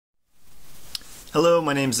Hello,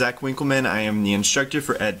 my name is Zach Winkleman. I am the instructor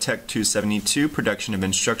for EdTech 272, Production of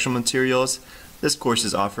Instructional Materials. This course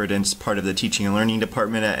is offered as part of the Teaching and Learning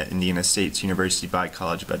Department at Indiana State University by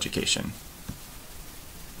College of Education.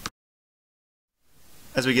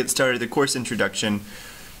 As we get started, the course introduction.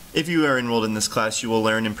 If you are enrolled in this class, you will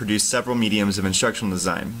learn and produce several mediums of instructional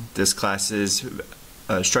design. This class is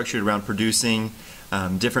structured around producing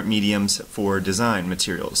different mediums for design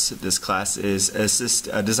materials. This class is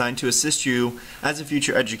designed to assist you as a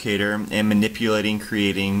future educator in manipulating,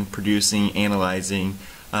 creating, producing, analyzing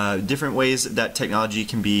different ways that technology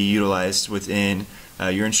can be utilized within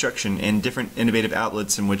your instruction and different innovative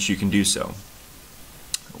outlets in which you can do so.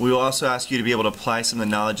 We will also ask you to be able to apply some of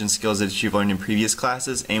the knowledge and skills that you've learned in previous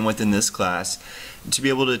classes and within this class to be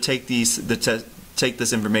able to take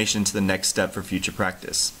this information to the next step for future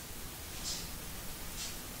practice.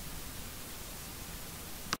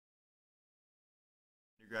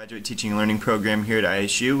 Graduate Teaching and Learning program here at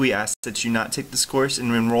ISU, we ask that you not take this course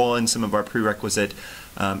and enroll in some of our prerequisite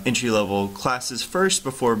entry-level classes first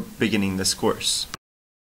before beginning this course.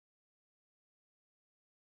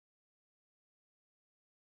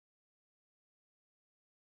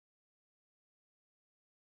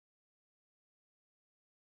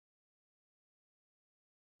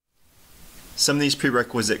 Some of these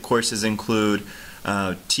prerequisite courses include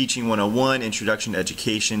Teaching 101, Introduction to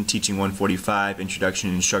Education, Teaching 145,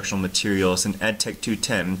 Introduction to Instructional Materials, and EdTech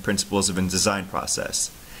 210, Principles of a Design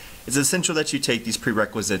Process. It's essential that you take these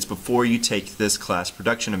prerequisites before you take this class,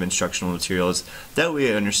 Production of Instructional Materials. That way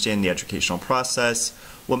you understand the educational process,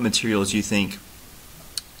 what materials you think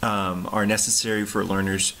are necessary for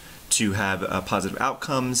learners to have positive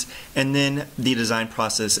outcomes, and then the design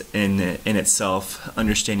process in itself,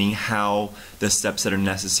 understanding how the steps that are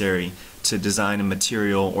necessary to design a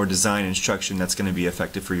material or design instruction that's going to be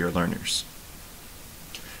effective for your learners.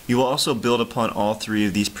 You will also build upon all three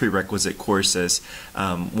of these prerequisite courses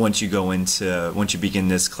once you begin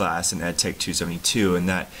this class in EdTech 272, and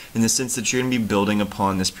that in the sense that you're going to be building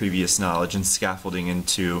upon this previous knowledge and scaffolding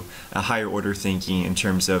into a higher order thinking in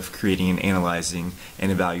terms of creating and analyzing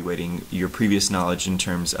and evaluating your previous knowledge in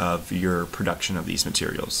terms of your production of these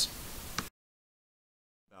materials.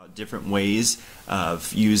 About different ways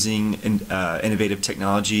of using innovative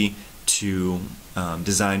technology to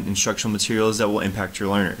design instructional materials that will impact your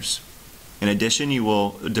learners. In addition, you will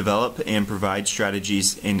develop and provide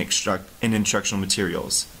strategies in instructional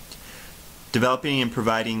materials. Developing and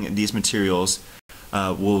providing these materials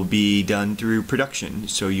will be done through production.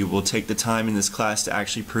 So you will take the time in this class to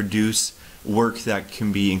actually produce work that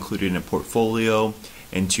can be included in a portfolio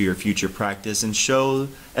into your future practice and show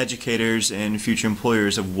educators and future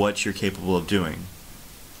employers of what you're capable of doing.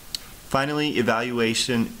 Finally,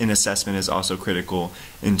 evaluation and assessment is also critical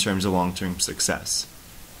in terms of long-term success.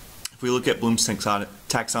 If we look at Bloom's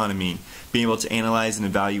taxonomy, being able to analyze and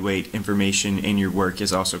evaluate information in your work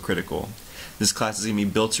is also critical. This class is going to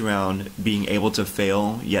be built around being able to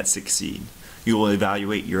fail yet succeed. You will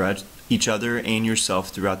evaluate each other and yourself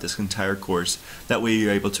throughout this entire course. That way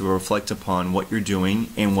you're able to reflect upon what you're doing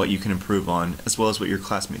and what you can improve on, as well as what your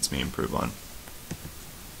classmates may improve on.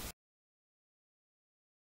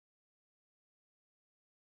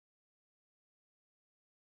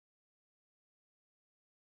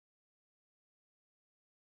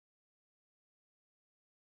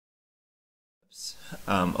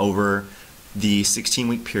 Over the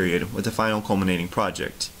 16-week period with a final culminating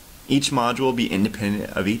project. Each module will be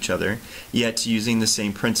independent of each other, yet using the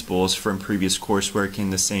same principles from previous coursework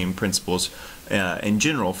and the same principles in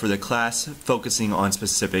general for the class, focusing on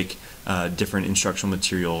specific different instructional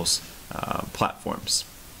materials platforms.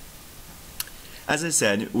 As I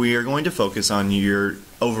said, we are going to focus on your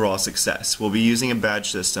overall success. We'll be using a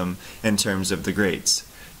badge system in terms of the grades.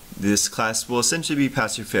 This class will essentially be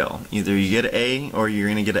pass or fail. Either you get an A or you're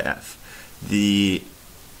going to get an F. The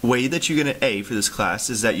way that you get an A for this class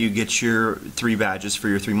is that you get your 3 badges for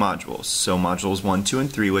your 3 modules. So modules 1, 2,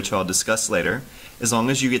 and 3, which I'll discuss later. As long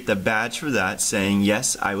as you get the badge for that saying,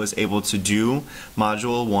 yes, I was able to do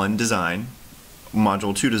module 1 design,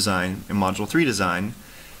 module 2 design, and module 3 design,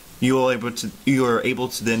 you are able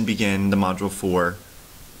to then begin the module 4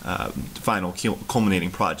 final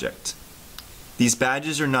culminating project. These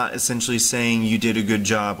badges are not essentially saying you did a good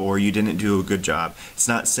job or you didn't do a good job. It's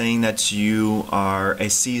not saying that you are a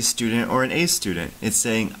C student or an A student. It's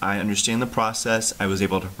saying I understand the process, I was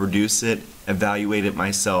able to produce it, evaluate it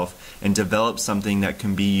myself, and develop something that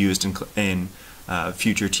can be used in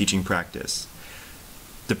future teaching practice.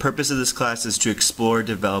 The purpose of this class is to explore,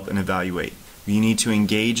 develop, and evaluate. You need to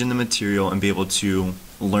engage in the material and be able to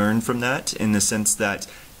learn from that in the sense that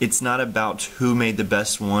It's not about who made the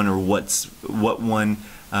best one or what one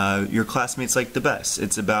your classmates like the best.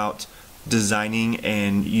 It's about designing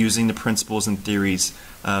and using the principles and theories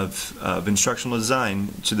of instructional design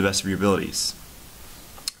to the best of your abilities.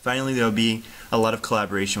 Finally, there will be a lot of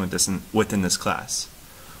collaboration within this class.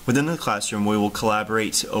 Within the classroom, we will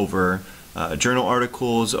collaborate over journal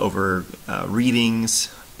articles, over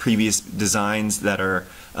readings, previous designs that are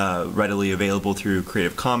readily available through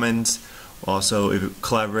Creative Commons. We'll also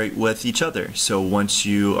collaborate with each other. So once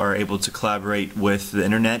you are able to collaborate with the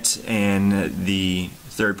internet and the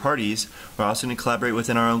third parties, we're also going to collaborate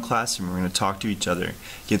within our own classroom. We're going to talk to each other,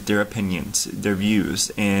 get their opinions, their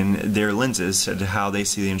views, and their lenses to how they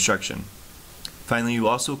see the instruction. Finally, you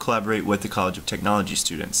also collaborate with the College of Technology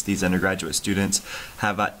students. These undergraduate students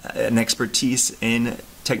have an expertise in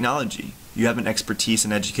technology. You have an expertise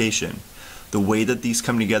in education. The way that these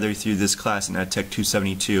come together through this class in EdTech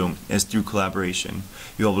 272 is through collaboration.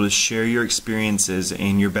 You're able to share your experiences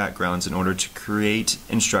and your backgrounds in order to create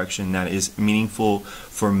instruction that is meaningful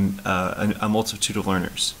for a multitude of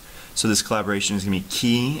learners. So this collaboration is going to be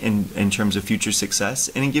key in terms of future success,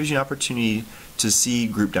 and it gives you an opportunity to see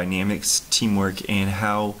group dynamics, teamwork, and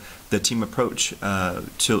how the team approach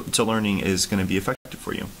to learning is going to be effective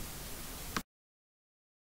for you.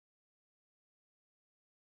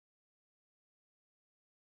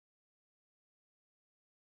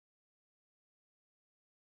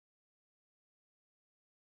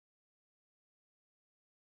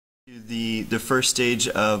 The first stage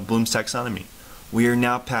of Bloom's taxonomy. We are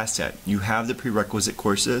now past that. You have the prerequisite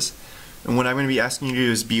courses, and what I'm going to be asking you to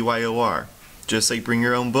do is BYOR. Just like bring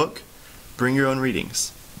your own book, bring your own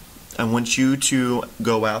readings. I want you to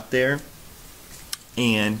go out there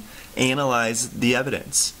and analyze the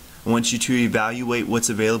evidence. I want you to evaluate what's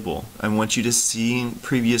available. I want you to see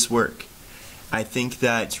previous work. I think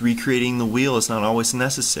that recreating the wheel is not always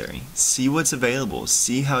necessary. See what's available.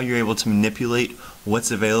 See how you're able to manipulate what's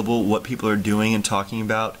available, what people are doing and talking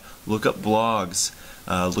about. Look up blogs,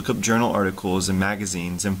 look up journal articles and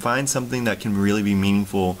magazines, and find something that can really be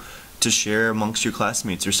meaningful to share amongst your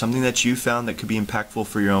classmates, or something that you found that could be impactful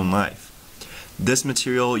for your own life. This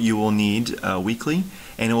material you will need weekly,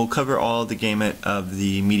 and it will cover all the gamut of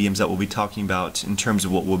the mediums that we'll be talking about in terms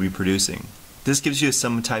of what we'll be producing. This gives you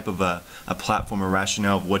some type of a platform or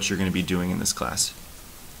rationale of what you're going to be doing in this class.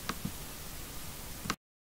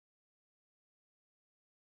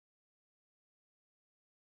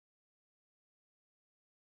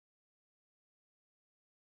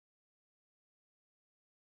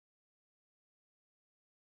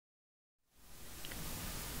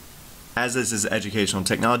 As this is an educational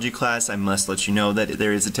technology class, I must let you know that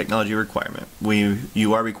there is a technology requirement.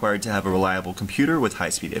 You are required to have a reliable computer with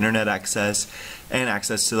high-speed internet access and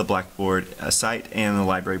access to the Blackboard site and the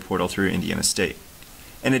library portal through Indiana State.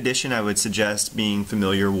 In addition, I would suggest being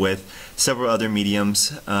familiar with several other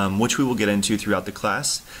mediums, which we will get into throughout the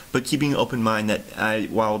class, but keeping an open mind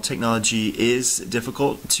that while technology is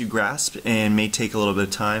difficult to grasp and may take a little bit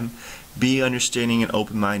of time, be understanding and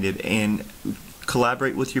open-minded and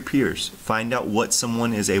collaborate with your peers. Find out what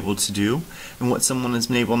someone is able to do and what someone is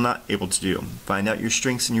not able to do. Find out your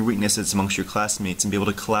strengths and your weaknesses amongst your classmates and be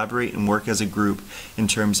able to collaborate and work as a group in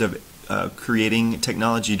terms of creating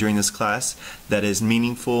technology during this class that is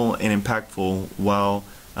meaningful and impactful while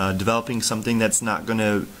developing something that's not going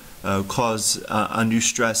to cause undue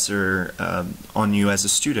stress or on you as a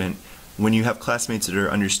student when you have classmates that are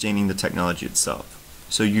understanding the technology itself.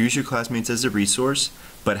 So use your classmates as a resource,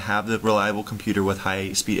 but have the reliable computer with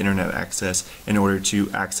high-speed internet access in order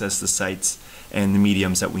to access the sites and the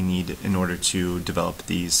mediums that we need in order to develop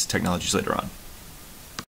these technologies later on.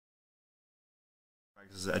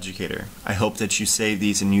 As an educator, I hope that you save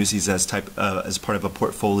these and use these as part of a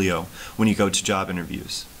portfolio when you go to job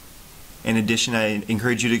interviews. In addition, I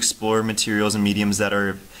encourage you to explore materials and mediums that are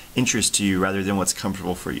of interest to you rather than what's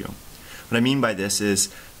comfortable for you. What I mean by this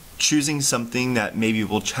is choosing something that maybe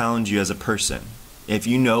will challenge you as a person. If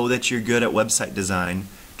you know that you're good at website design,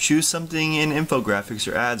 choose something in infographics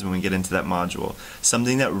or ads when we get into that module.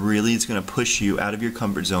 Something that really is going to push you out of your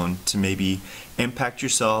comfort zone to maybe impact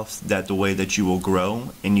yourself that the way that you will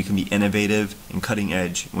grow and you can be innovative and cutting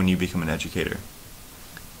edge when you become an educator.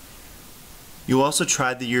 You'll also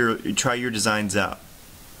try your designs out.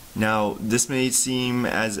 Now, this may seem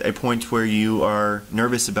as a point where you are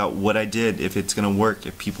nervous about what I did, if it's going to work,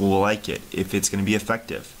 if people will like it, if it's going to be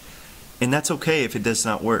effective. And that's okay if it does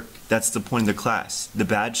not work. That's the point of the class. The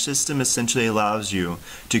badge system essentially allows you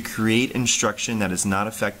to create instruction that is not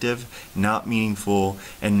effective, not meaningful,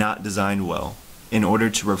 and not designed well in order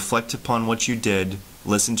to reflect upon what you did,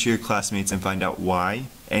 listen to your classmates, and find out why,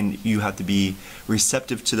 and you have to be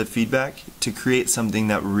receptive to the feedback to create something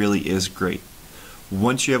that really is great.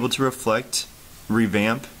 Once you're able to reflect,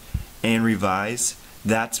 revamp, and revise,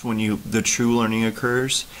 that's when the true learning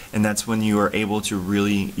occurs, and that's when you are able to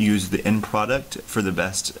really use the end product for the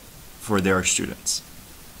best for their students.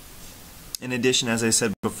 In addition, as I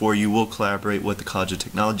said before, you will collaborate with the College of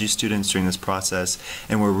Technology students during this process,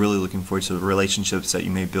 and we're really looking forward to the relationships that you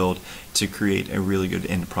may build to create a really good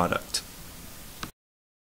end product.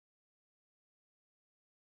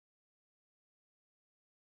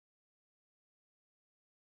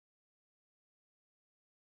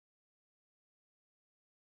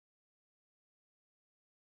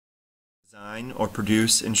 Design or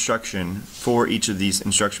produce instruction for each of these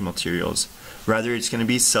instructional materials. Rather, it's going to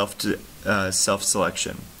be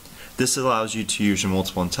self-selection. This allows you to use your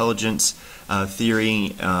multiple intelligence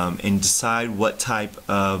theory and decide what type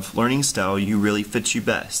of learning style you really fits you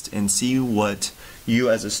best, and see what you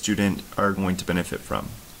as a student are going to benefit from.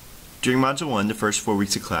 During Module 1, the first 4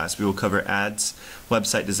 weeks of class, we will cover ads,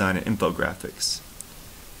 website design, and infographics.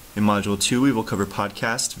 In Module 2, we will cover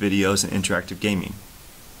podcasts, videos, and interactive gaming.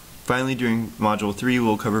 Finally, during Module 3,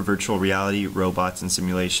 we'll cover virtual reality, robots, and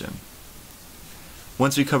simulation.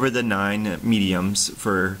 Once we cover the 9 mediums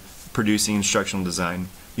for producing instructional design,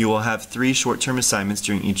 you will have 3 short-term assignments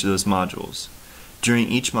during each of those modules. During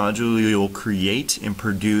each module, you will create and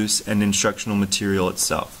produce an instructional material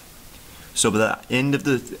itself. So by the end of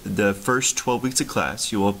the first 12 weeks of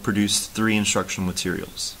class, you will produce 3 instructional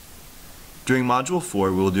materials. During Module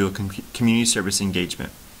 4, we will do a community service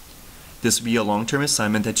engagement. This will be a long-term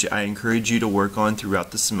assignment that I encourage you to work on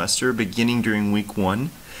throughout the semester, beginning during week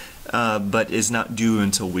 1, but is not due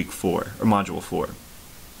until week 4, or Module 4.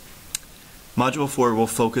 Module 4 will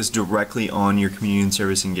focus directly on your community and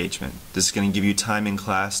service engagement. This is going to give you time in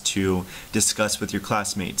class to discuss with your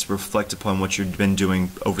classmates, reflect upon what you've been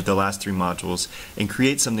doing over the last 3 modules, and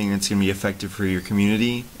create something that's going to be effective for your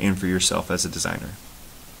community and for yourself as a designer.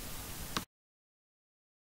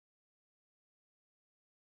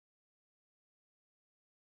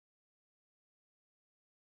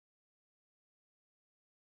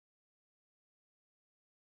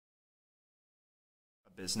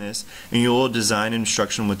 Business, and you will design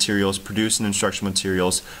instructional materials, produce instructional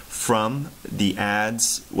materials from the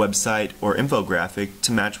ads, website, or infographic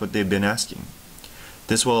to match what they've been asking.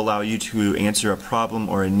 This will allow you to answer a problem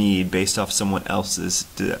or a need based off someone else's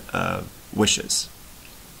wishes.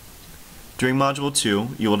 During Module 2,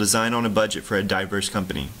 you will design on a budget for a diverse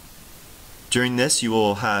company. During this, you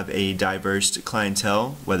will have a diverse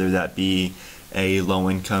clientele, whether that be a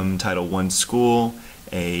low-income Title I school,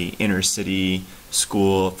 a inner-city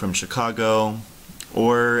school from Chicago,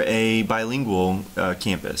 or a bilingual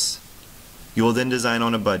campus. You will then design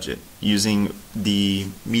on a budget using the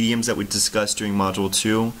mediums that we discussed during Module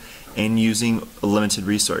 2 and using limited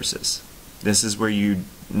resources. This is where you're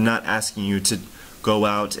not asking you to go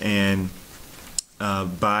out and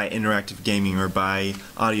buy interactive gaming or buy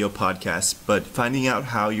audio podcasts, but finding out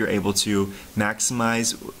how you're able to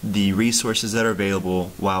maximize the resources that are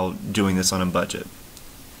available while doing this on a budget.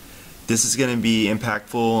 This is going to be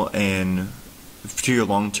impactful and to your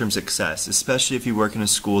long-term success, especially if you work in a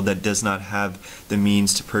school that does not have the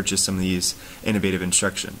means to purchase some of these innovative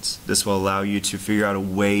instructions. This will allow you to figure out a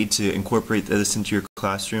way to incorporate this into your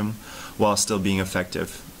classroom while still being effective.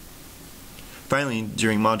 Finally,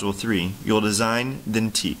 during Module 3, you'll design,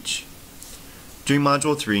 then teach. During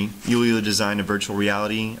Module 3, you'll either design a virtual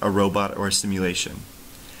reality, a robot, or a simulation.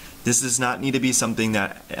 This does not need to be something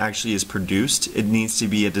that actually is produced. It needs to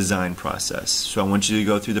be a design process. So I want you to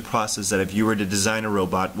go through the process that if you were to design a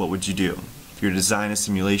robot, what would you do? If you were to design a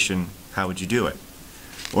simulation, how would you do it?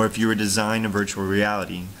 Or if you were to design a virtual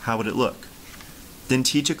reality, how would it look? Then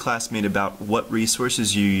teach a classmate about what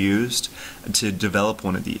resources you used to develop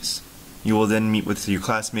one of these. You will then meet with your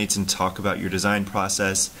classmates and talk about your design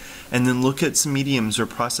process, and then look at some mediums or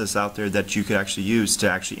process out there that you could actually use to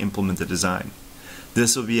actually implement the design.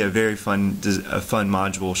 This will be a very fun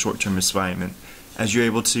module, short-term assignment, as you're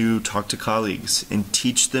able to talk to colleagues and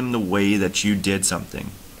teach them the way that you did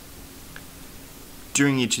something.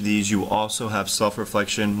 During each of these, you will also have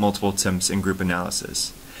self-reflection, multiple attempts, and group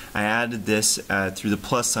analysis. I added this through the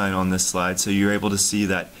plus sign on this slide, so you're able to see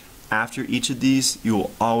that after each of these, you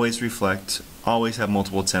will always reflect, always have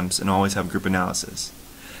multiple attempts, and always have group analysis.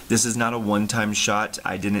 This is not a one-time shot,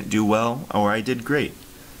 I didn't do well, or I did great.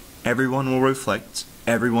 Everyone will reflect,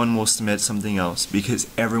 everyone will submit something else, because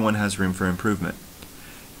everyone has room for improvement.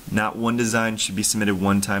 Not one design should be submitted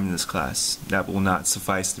one time in this class. That will not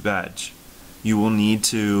suffice the badge. You will need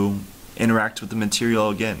to interact with the material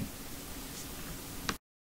again.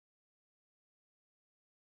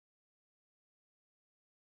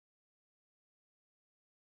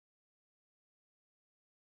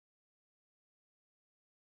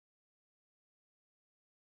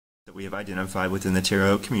 that we have identified within the Terre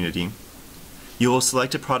Haute community. You will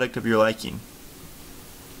select a product of your liking,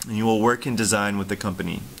 and you will work in design with the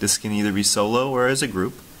company. This can either be solo or as a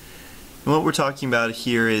group. And what we're talking about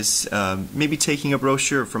here is maybe taking a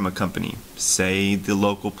brochure from a company, say the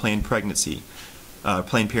local Planned Parenthood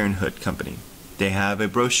company. They have a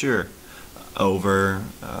brochure over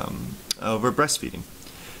breastfeeding,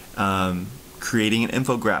 creating an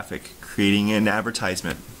infographic, creating an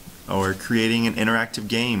advertisement, or creating an interactive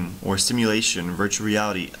game or simulation, virtual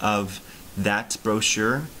reality of that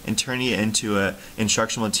brochure and turning it into an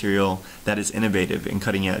instructional material that is innovative and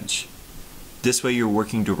cutting edge. This way you're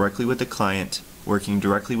working directly with the client, working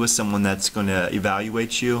directly with someone that's going to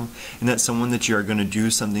evaluate you, and that's someone that you are going to do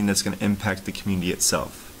something that's going to impact the community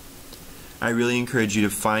itself. I really encourage you to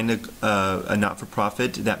find a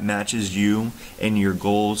not-for-profit that matches you and your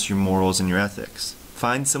goals, your morals, and your ethics.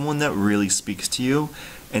 Find someone that really speaks to you,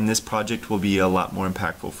 and this project will be a lot more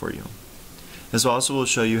impactful for you. This also will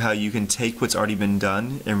show you how you can take what's already been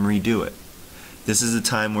done and redo it. This is a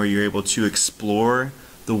time where you're able to explore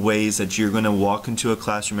the ways that you're going to walk into a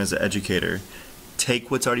classroom as an educator, take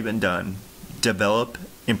what's already been done, develop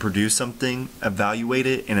and produce something, evaluate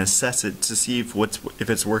it, and assess it to see if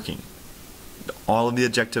it's working. All of the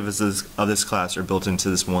objectives of this class are built into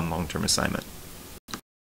this one long-term assignment.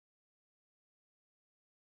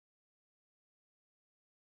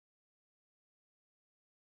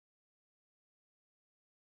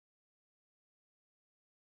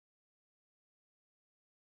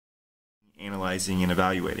 Analyzing and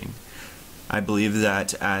evaluating. I believe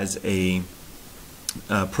that as a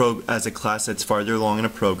class that's farther along in a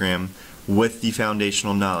program with the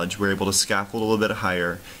foundational knowledge, we're able to scaffold a little bit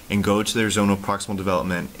higher and go to their zone of proximal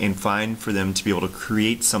development and find for them to be able to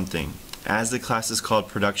create something. As the class is called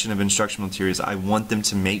Production of Instructional Materials, I want them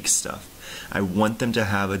to make stuff. I want them to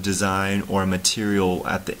have a design or a material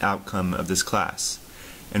at the outcome of this class.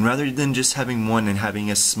 And rather than just having one and having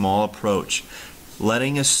a small approach,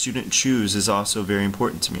 letting a student choose is also very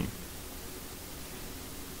important to me.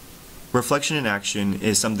 Reflection in action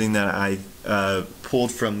is something that I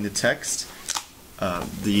pulled from the text,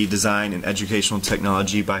 the Design and Educational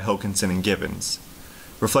Technology by Hokanson and Givens.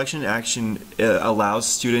 Reflection in action allows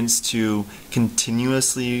students to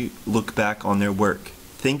continuously look back on their work,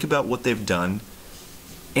 think about what they've done,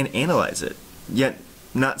 and analyze it, yet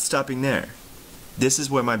not stopping there. This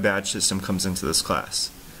is where my badge system comes into this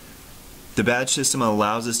class. The badge system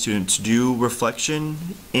allows a student to do reflection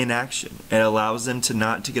in action. It allows them to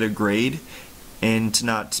not to get a grade and to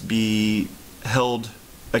not be held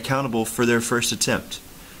accountable for their first attempt.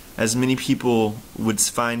 As many people would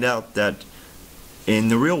find out that in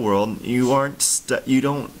the real world, you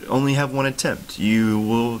don't only have one attempt. You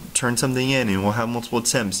will turn something in and will have multiple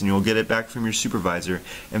attempts, and you'll get it back from your supervisor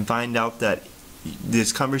and find out that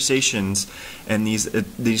these conversations and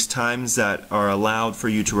these times that are allowed for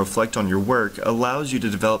you to reflect on your work allows you to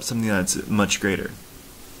develop something that's much greater.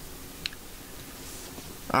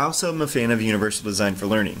 I also am a fan of universal design for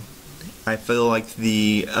learning. I feel like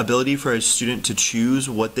the ability for a student to choose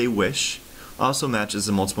what they wish also matches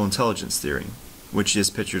the multiple intelligence theory, which is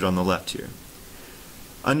pictured on the left here.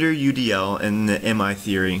 Under UDL and the MI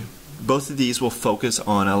theory, both of these will focus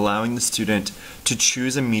on allowing the student to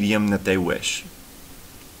choose a medium that they wish.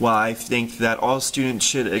 While I think that all students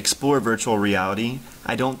should explore virtual reality,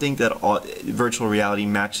 I don't think that virtual reality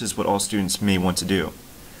matches what all students may want to do.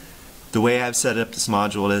 The way I've set up this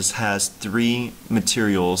module has 3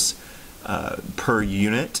 materials per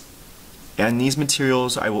unit, and these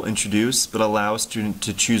materials I will introduce but allow a student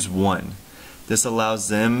to choose one. This allows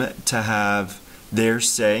them to have their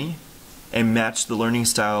say and match the learning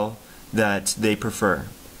style that they prefer.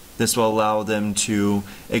 This will allow them to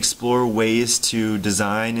explore ways to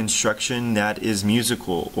design instruction that is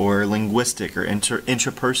musical or linguistic or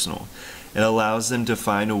intrapersonal. It allows them to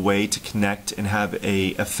find a way to connect and have a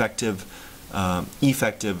effective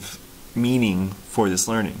meaning for this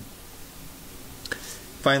learning.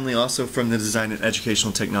 Finally, also from the Design and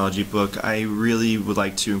Educational Technology book, I really would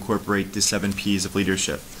like to incorporate the 7 Ps of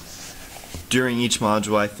leadership. During each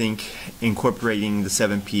module, I think incorporating the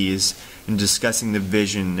 7 Ps and discussing the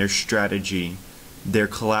vision, their strategy, their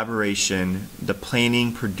collaboration, the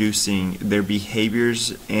planning, producing, their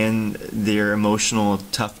behaviors, and their emotional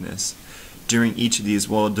toughness during each of these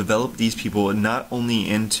will develop these people not only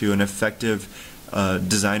into an effective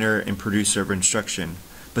designer and producer of instruction,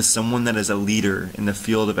 but someone that is a leader in the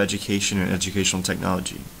field of education and educational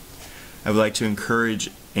technology. I would like to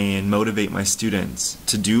encourage and motivate my students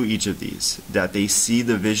to do each of these, that they see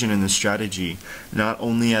the vision and the strategy not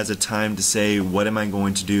only as a time to say, what am I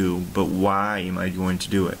going to do, but why am I going to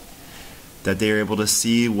do it? that they are able to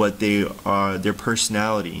see what they are, their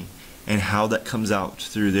personality, and how that comes out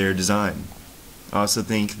through their design. I also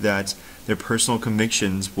think that their personal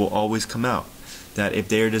convictions will always come out. That if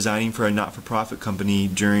they are designing for a not-for-profit company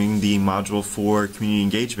during the Module 4 community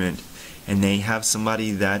engagement, and they have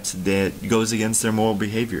somebody that goes against their moral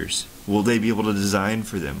behaviors, will they be able to design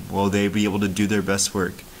for them? Will they be able to do their best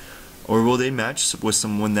work? Or will they match with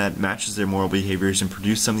someone that matches their moral behaviors and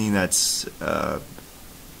produce something that's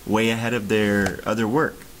way ahead of their other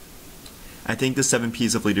work? I think the 7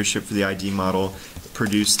 P's of leadership for the ID model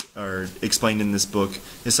produced or explained in this book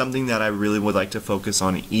is something that I really would like to focus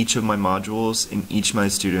on in each of my modules in each of my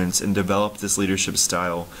students and develop this leadership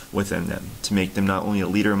style within them to make them not only a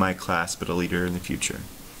leader in my class but a leader in the future.